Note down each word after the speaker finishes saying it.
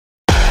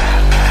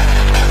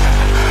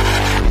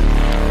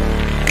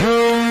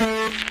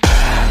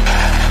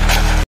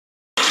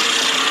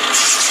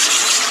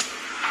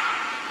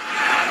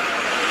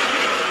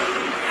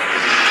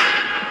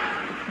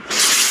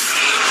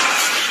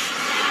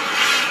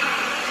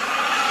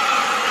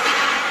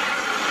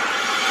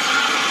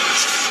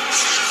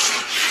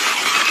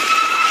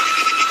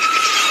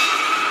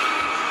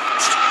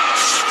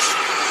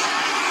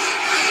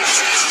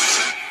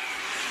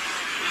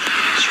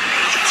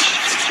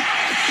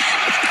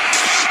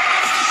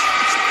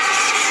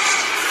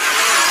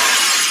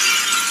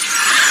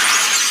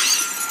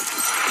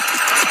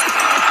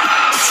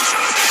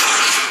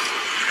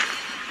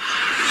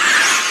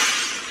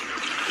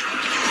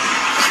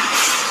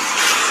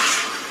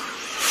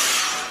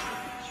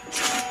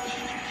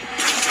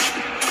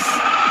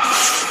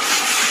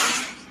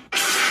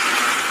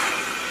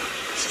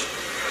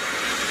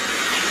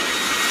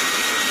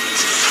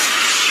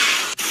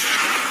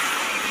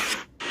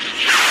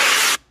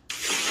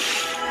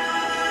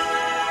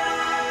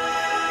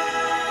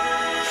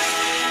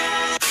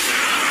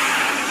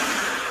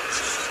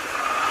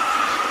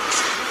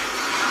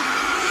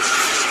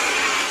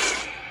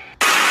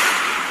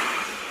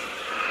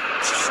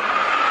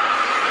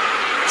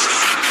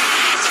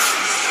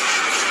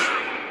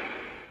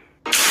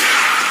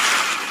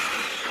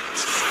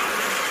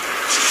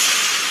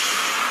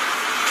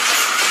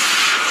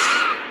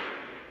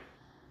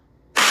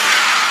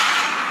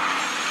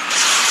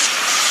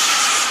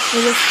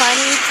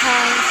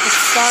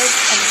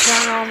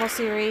paranormal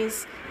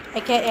series,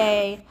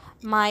 aka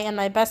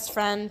my best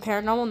friend,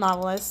 paranormal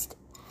novelist,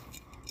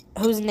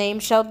 whose name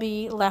shall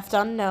be left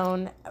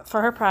unknown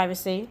for her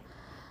privacy.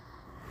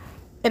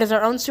 It is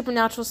our own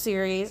supernatural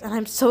series, and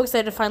I'm so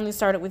excited to finally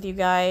start it with you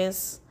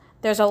guys.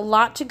 There's a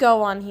lot to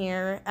go on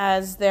here,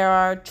 as there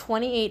are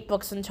 28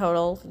 books in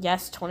total.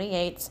 Yes,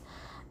 28.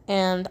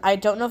 And I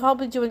don't know if I'll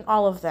be doing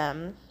all of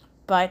them,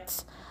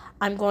 but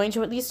I'm going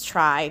to at least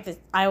try.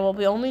 I will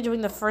be only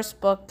doing the first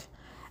book,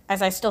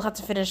 as I still have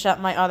to finish up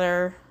my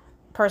other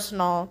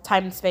personal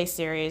time and space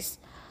series.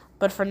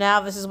 But for now,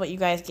 this is what you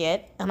guys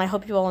get, and I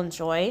hope you all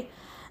enjoy.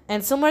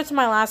 And similar to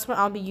my last one,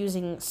 I'll be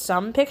using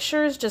some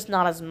pictures, just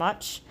not as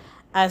much,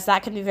 as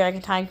that can be very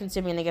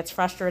time-consuming and it gets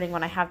frustrating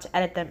when I have to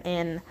edit them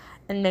in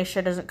and make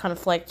sure it doesn't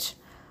conflict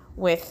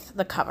with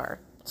the cover.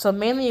 So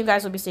mainly you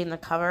guys will be seeing the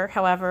cover.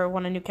 However,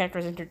 when a new character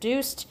is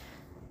introduced,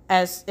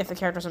 as if the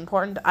character is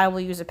important, I will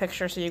use a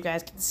picture so you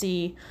guys can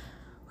see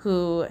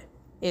who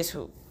is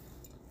who.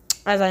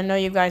 As I know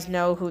you guys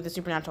know who the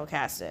Supernatural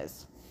cast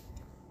is.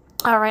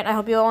 Alright, I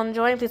hope you all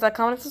enjoy. Please like,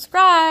 comment, and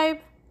subscribe.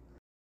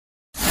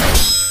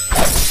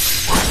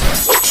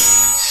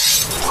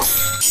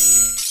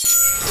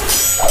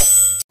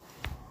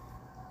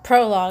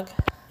 Prologue.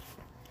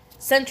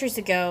 Centuries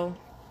ago,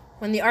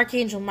 when the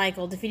Archangel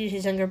Michael defeated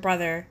his younger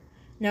brother,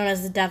 known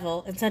as the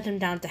Devil, and sent him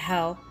down to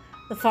hell,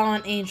 the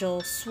fallen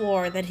angel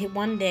swore that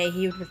one day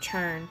he would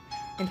return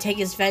and take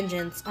his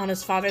vengeance on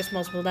his father's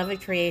most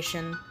beloved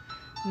creation,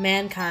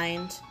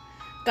 mankind.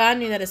 God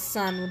knew that his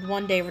son would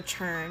one day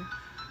return,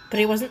 but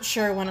he wasn't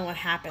sure when it would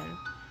happen,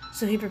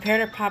 so he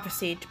prepared a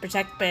prophecy to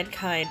protect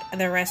mankind and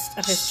the rest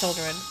of his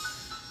children.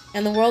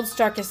 In the world's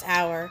darkest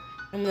hour,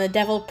 and when the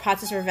devil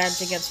plots his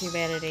revenge against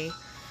humanity,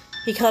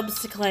 he comes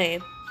to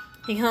claim,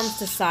 he comes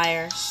to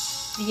sire,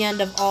 the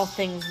end of all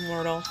things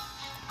mortal.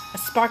 A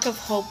spark of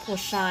hope will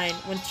shine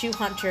when two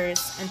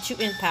hunters and two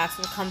empaths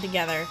will come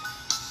together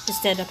to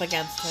stand up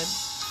against him.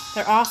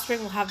 Their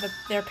offspring will have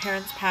their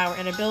parents' power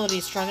and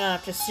abilities strong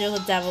enough to steal the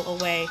devil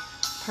away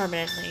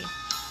permanently.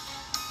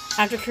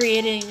 After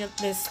creating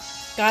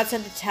this, God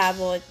sent the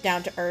tablet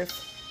down to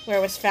earth, where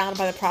it was found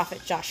by the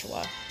prophet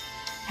Joshua.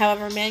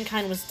 However,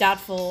 mankind was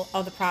doubtful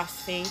of the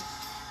prophecy,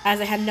 as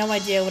they had no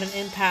idea what an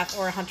empath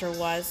or a hunter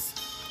was.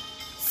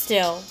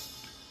 Still,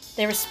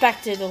 they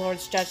respected the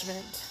Lord's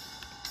judgment.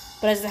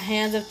 But as the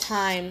hands of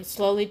time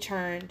slowly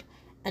turned,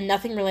 and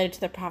nothing related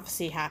to the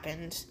prophecy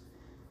happened,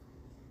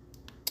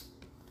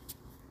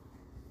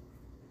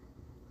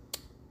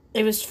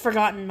 it was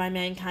forgotten by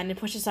mankind and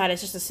pushed aside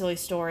as just a silly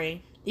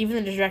story.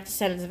 Even the direct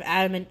descendants of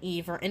Adam and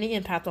Eve, or any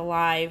empath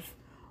alive,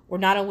 were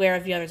not aware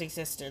of the other's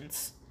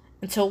existence.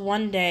 Until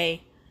one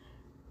day,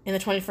 in the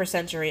 21st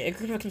century, a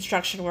group of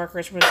construction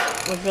workers were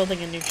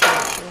building a new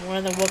church, and one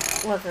of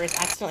the workers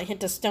accidentally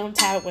hit a stone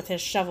tablet with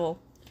his shovel.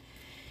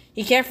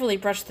 He carefully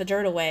brushed the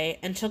dirt away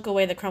and took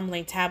away the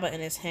crumbling tablet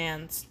in his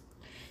hands.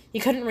 He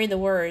couldn't read the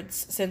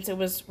words, since it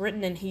was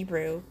written in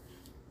Hebrew,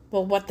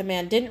 but what the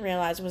man didn't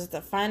realize was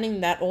that finding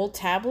that old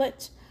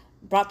tablet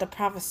brought the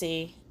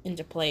prophecy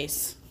into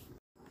place.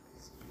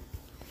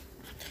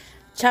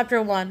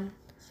 Chapter 1.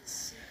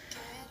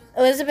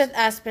 Elizabeth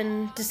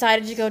Aspen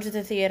decided to go to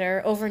the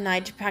theater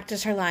overnight to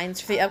practice her lines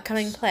for the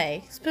upcoming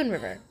play, Spoon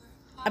River.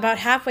 About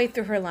halfway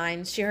through her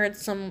lines, she heard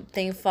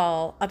something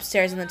fall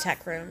upstairs in the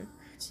tech room.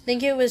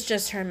 Thinking it was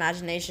just her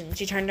imagination,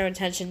 she turned her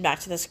attention back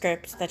to the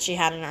script that she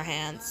had in her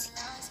hands.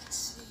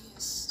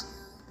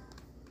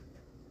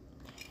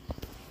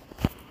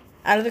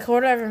 Out of the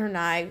corner of her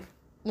eye,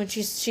 when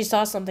she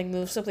saw something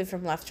move swiftly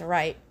from left to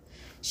right,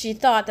 she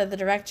thought that the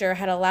director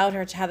had allowed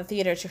her to have the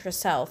theater to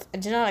herself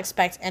and did not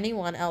expect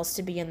anyone else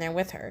to be in there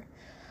with her.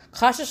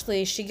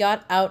 Cautiously, she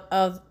got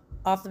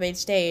off the main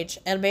stage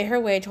and made her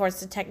way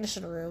towards the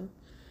technician room,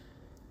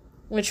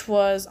 which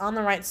was on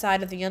the right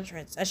side of the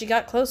entrance. As she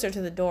got closer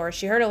to the door,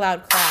 she heard a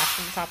loud crash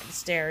from the top of the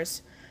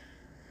stairs.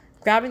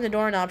 Grabbing the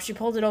doorknob, she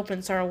pulled it open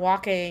and started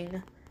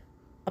walking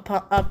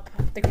up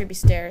the creepy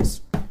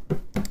stairs.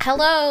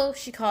 "Hello,"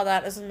 she called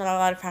out as another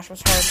loud crash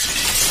was heard.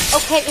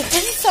 Okay, if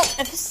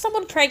this is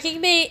someone pranking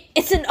me,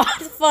 it's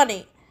not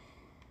funny.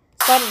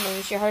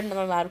 Suddenly, she heard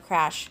another loud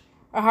crash.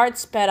 Her heart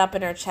sped up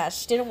in her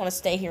chest. She didn't want to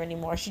stay here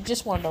anymore. She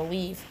just wanted to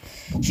leave.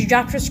 She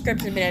dropped her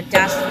script and made a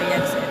dash for the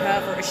exit.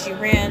 However, as she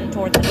ran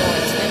toward the door,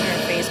 it slammed in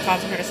her face,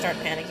 causing her to start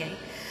panicking.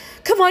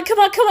 Come on, come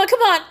on, come on,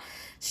 come on!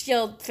 She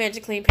yelled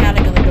frantically,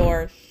 pounding on the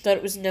door,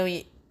 but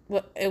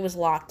it was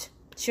locked.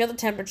 She felt the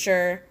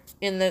temperature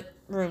in the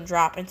room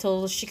drop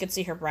until she could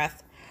see her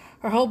breath.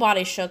 Her whole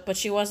body shook, but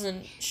she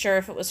wasn't sure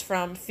if it was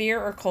from fear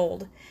or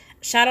cold.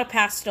 A shadow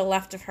passed to the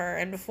left of her,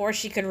 and before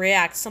she could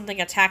react, something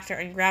attacked her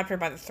and grabbed her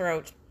by the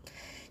throat.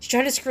 She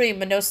tried to scream,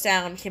 but no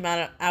sound came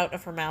out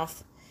of her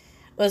mouth.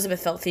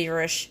 Elizabeth felt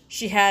feverish.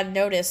 She had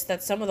noticed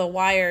that some of the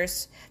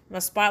wires from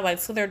a spotlight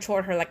slithered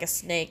toward her like a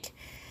snake.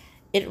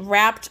 It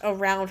wrapped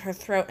around her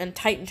throat and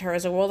tightened her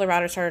as the world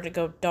around her started to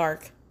go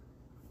dark.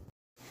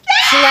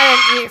 She let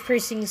an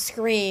ear-piercing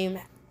scream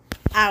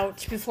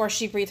out before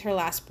she breathed her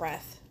last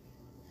breath.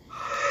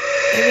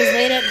 It was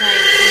late at night,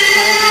 and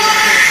Shela knew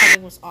that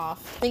something was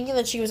off. Thinking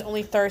that she was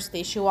only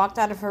thirsty, she walked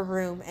out of her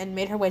room and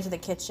made her way to the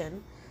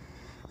kitchen.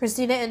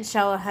 Kristina and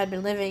Shela had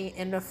been living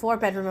in a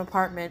 4-bedroom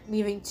apartment,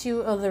 leaving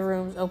 2 of the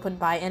rooms open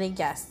by any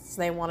guests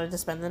they wanted to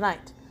spend the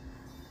night.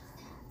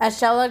 As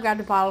Shela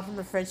grabbed a bottle from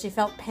the fridge, she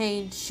felt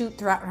pain shoot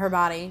throughout her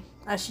body,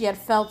 as she had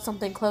felt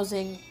something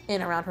closing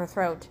in around her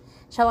throat.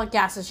 Shela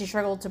gasped as she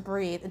struggled to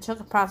breathe. It took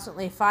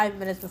approximately 5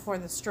 minutes before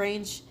the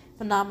strange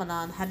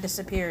phenomenon had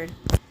disappeared.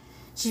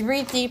 She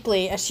breathed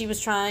deeply as she was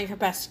trying her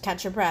best to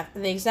catch her breath.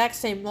 In the exact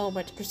same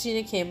moment,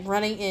 Kristina came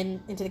running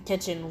into the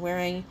kitchen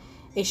wearing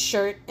a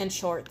shirt and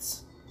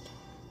shorts.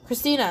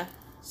 "Kristina,"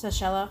 said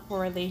Shela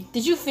worriedly.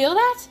 "Did you feel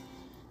that?"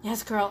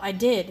 "Yes, girl, I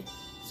did,"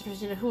 said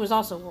Kristina, who was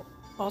also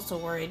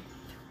worried.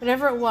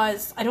 "Whatever it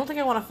was, I don't think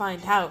I want to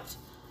find out,"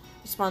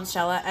 responded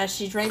Shela as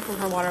she drank from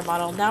her water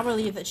bottle, now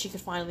relieved that she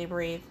could finally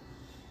breathe.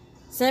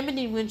 Sam and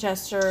Dean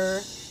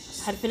Winchester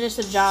had finished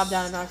a job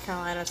down in North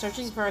Carolina,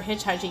 searching for a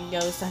hitchhiking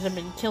ghost that had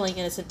been killing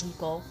innocent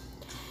people.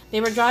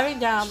 They were driving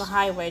down the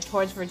highway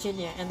towards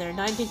Virginia in their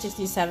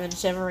 1967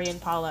 Chevrolet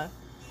Impala.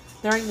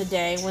 During the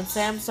day, when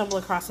Sam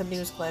stumbled across a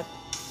news clip.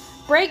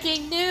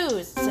 "Breaking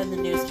news," said the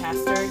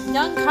newscaster.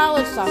 "Young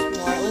college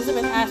sophomore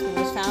Elizabeth Ashby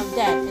was found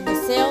dead in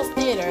the Sales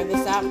Theater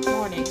this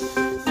morning,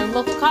 and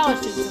local college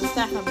students and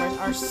staff members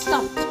are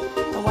stumped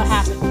at what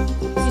happened."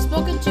 He's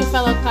spoken to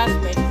fellow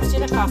classmates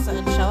Kristina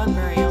and Shela and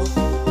Mary,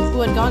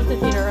 who had gone to the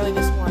theater early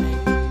this morning.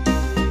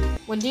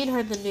 When Dean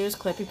heard the news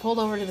clip, he pulled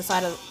over to the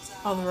side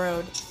of the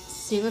road.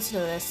 "Dean, listen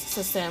to this,"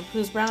 said Sam,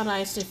 whose brown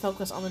eyes stayed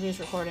focused on the news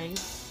recording.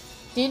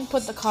 Dean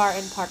put the car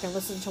in park and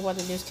listened to what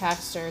the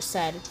newscaster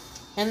said,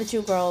 and the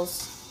 2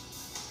 girls.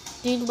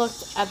 Dean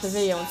looked at the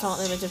video and saw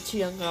an image of 2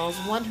 young girls,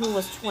 one who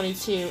was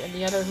 22 and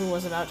the other who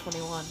was about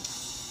 21.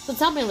 "So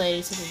tell me,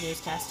 lady," said the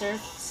newscaster,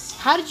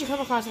 "how did you come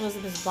across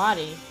Elizabeth's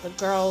body?" The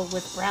girl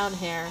with brown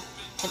hair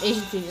and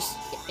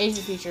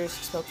Asian features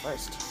spoke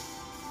first.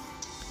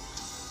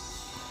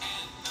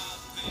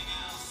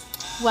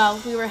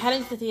 "Well, we were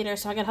heading to the theater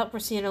so I could help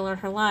Kristina learn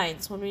her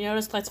lines when we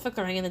noticed lights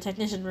flickering in the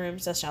technician room,"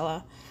 said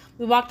Shela.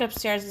 "We walked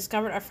upstairs and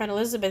discovered our friend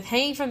Elizabeth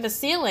hanging from the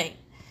ceiling.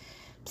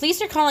 Police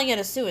are calling it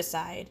a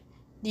suicide."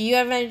 "Do you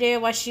have any idea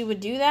why she would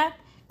do that?"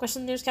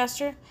 questioned the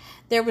newscaster.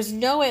 "There was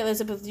no way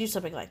Elizabeth would do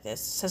something like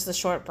this," says the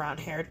short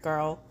brown-haired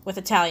girl with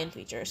Italian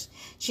features.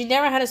 "She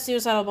never had a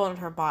suicidal bone in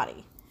her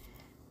body."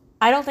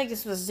 "I don't think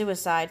this was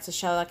suicide," said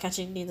Shela,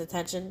 catching Dean's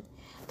attention.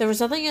 "There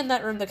was nothing in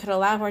that room that could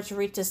allow her to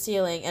reach the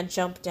ceiling and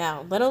jump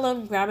down, let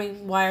alone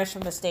grabbing wires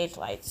from the stage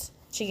lights,"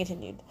 she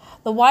continued.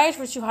 "The wires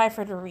were too high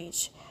for her to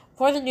reach."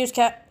 Before the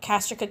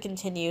newscaster could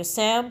continue,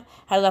 Sam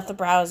had left the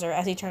browser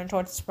as he turned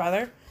towards his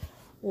brother.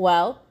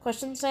 "Well?"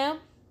 questioned Sam.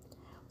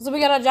 "So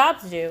we got a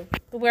job to do."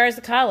 "But where is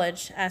the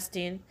college?" asked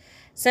Dean.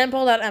 Sam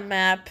pulled out a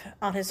map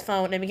on his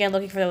phone and began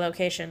looking for the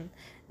location,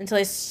 until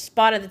he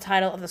spotted the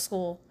title of the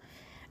school.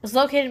 "It's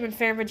located in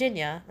Fair,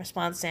 Virginia,"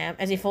 responded Sam,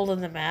 as he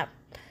folded the map.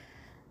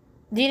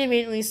 Dean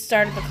immediately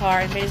started the car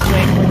and made his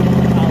way toward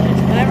the college.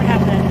 Whatever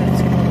happened at that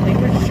school, they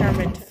were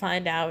determined to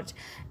find out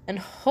and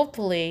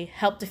hopefully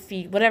help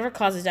defeat whatever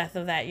caused the death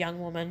of that young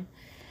woman.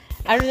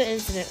 After the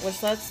incident,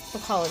 which left the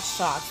college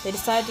shocked, they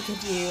decided to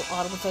continue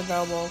on with their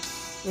normal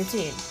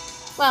routine.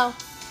 Well,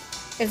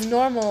 as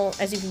normal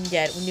as you can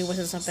get when you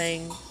witness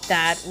something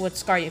that would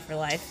scar you for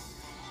life.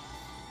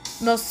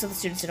 Most of the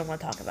students didn't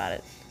want to talk about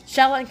it.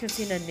 Shela and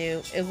Kristina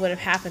knew it would have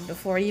happened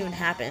before it even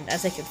happened,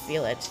 as they could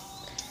feel it.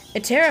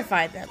 It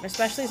terrified them,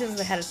 especially since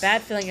they had a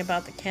bad feeling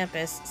about the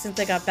campus since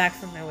they got back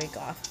from their week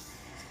off.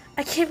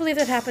 "I can't believe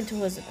that happened to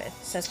Elizabeth,"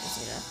 says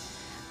Kristina.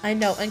 "I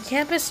know, and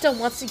campus still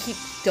wants to keep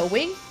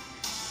going?"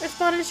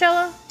 responded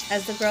Shela,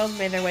 as the girls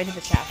made their way to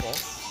the chapel.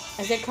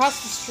 As they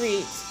crossed the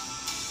street,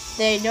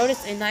 they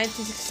noticed a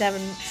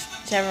 1967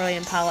 Chevrolet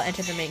Impala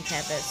enter the main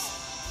campus.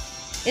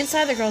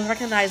 Inside, the girls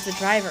recognized the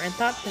driver and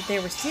thought that they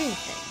were seeing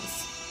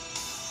things.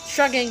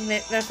 Shrugging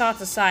their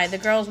thoughts aside, the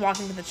girls walked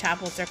into the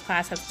chapel as their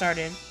class had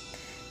started.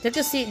 They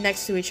took a seat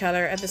next to each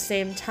other. At the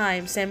same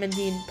time, Sam and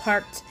Dean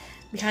parked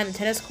behind the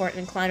tennis court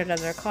and climbed out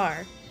of their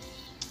car.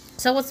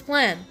 "So what's the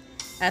plan?"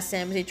 asked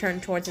Sam as he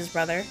turned towards his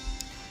brother.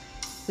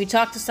 "We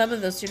talked to some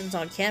of those students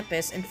on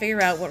campus and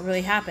figure out what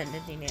really happened,"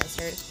 Dean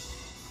answered.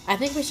 "I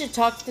think we should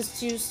talk to the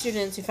 2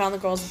 students who found the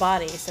girl's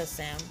body," says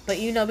Sam. "But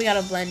you know we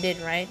gotta blend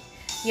in, right?"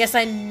 "Yes,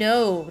 I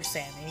know,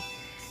 Sammy.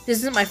 This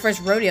isn't my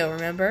first rodeo,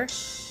 remember?"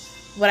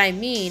 "What I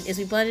mean is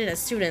we blend in as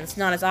students,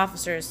 not as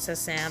officers," says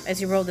Sam, as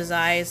he rolled his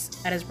eyes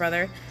at his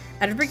brother.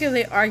 After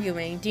briefly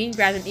arguing, Dean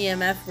grabbed an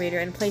EMF reader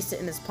and placed it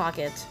in his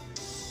pocket.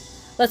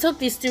 "Let's hope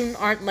these students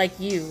aren't like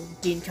you,"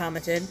 Dean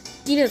commented.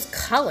 "Dean is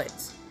college,"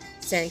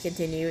 Sam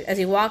continued, as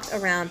he walked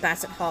around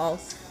Bassett Hall,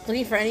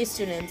 looking for any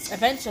students.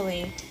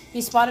 Eventually, he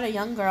spotted a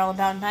young girl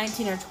about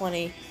 19 or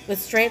 20,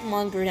 with straight,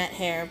 long brunette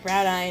hair,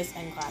 brown eyes,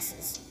 and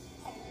glasses.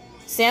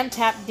 Sam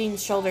tapped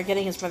Dean's shoulder,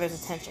 getting his brother's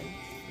attention.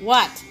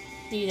 "What?"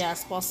 Dean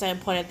asked, while Sam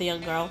pointed at the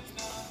young girl.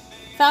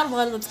 "Found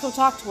one, let's go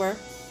talk to her,"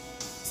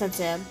 said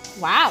Sam.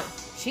 "Wow,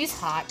 she's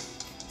hot."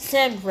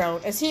 Sam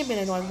groaned, as he had been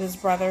annoyed with his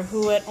brother,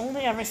 who had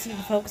only ever seemed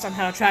to focus on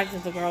how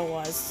attractive the girl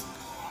was.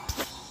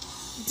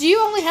 Do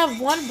you only have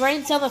one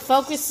brain cell that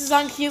focuses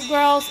on cute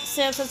girls?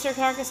 Sam said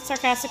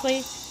sarcastically.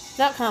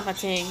 Without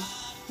commenting,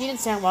 Dean and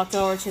Sam walked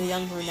over to the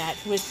young brunette,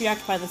 who was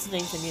preoccupied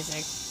listening to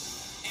music.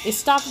 They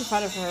stopped in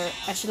front of her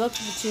as she looked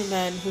at the two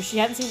men who she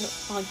hadn't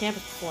seen on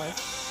campus before.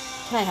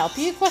 Can I help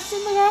you?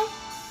 Questioned the girl.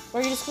 Or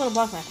are you just going to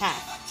block my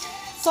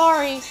path?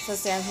 Sorry, said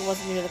Sam, who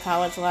wasn't new to the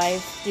college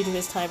life due to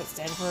his time at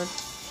Stanford.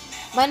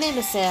 My name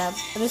is Sam,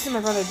 and this is my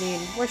brother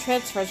Dean. We're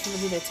transfers from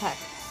Virginia Tech.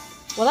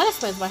 Well, that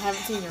explains why I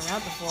haven't seen you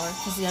around before,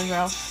 says the young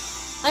girl.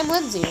 I'm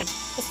Lindsay.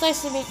 It's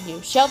nice to meet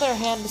you. She held her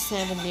hand to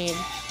Sam and Dean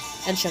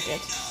and shook it.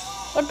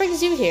 What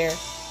brings you here?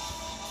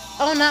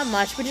 Oh, not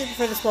much. We just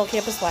prefer the small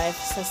campus life,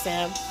 says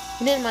Sam.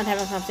 He didn't mind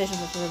having a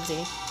conversation with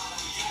Lindsay.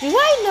 Do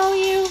I know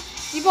you?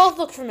 You both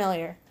look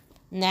familiar.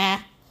 Nah,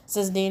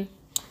 says Dean.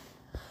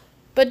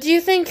 But do you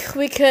think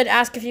we could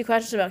ask a few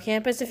questions about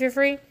campus if you're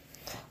free?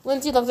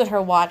 Lindsay looked at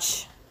her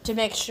watch to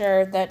make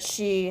sure that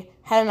she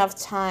had enough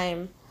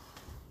time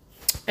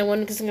and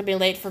wasn't going to be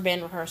late for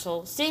band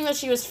rehearsal. Seeing that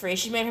she was free,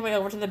 she made her way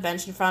over to the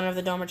bench in front of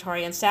the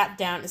dormitory and sat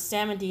down as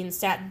Sam and Dean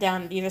sat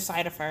down on either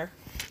side of her.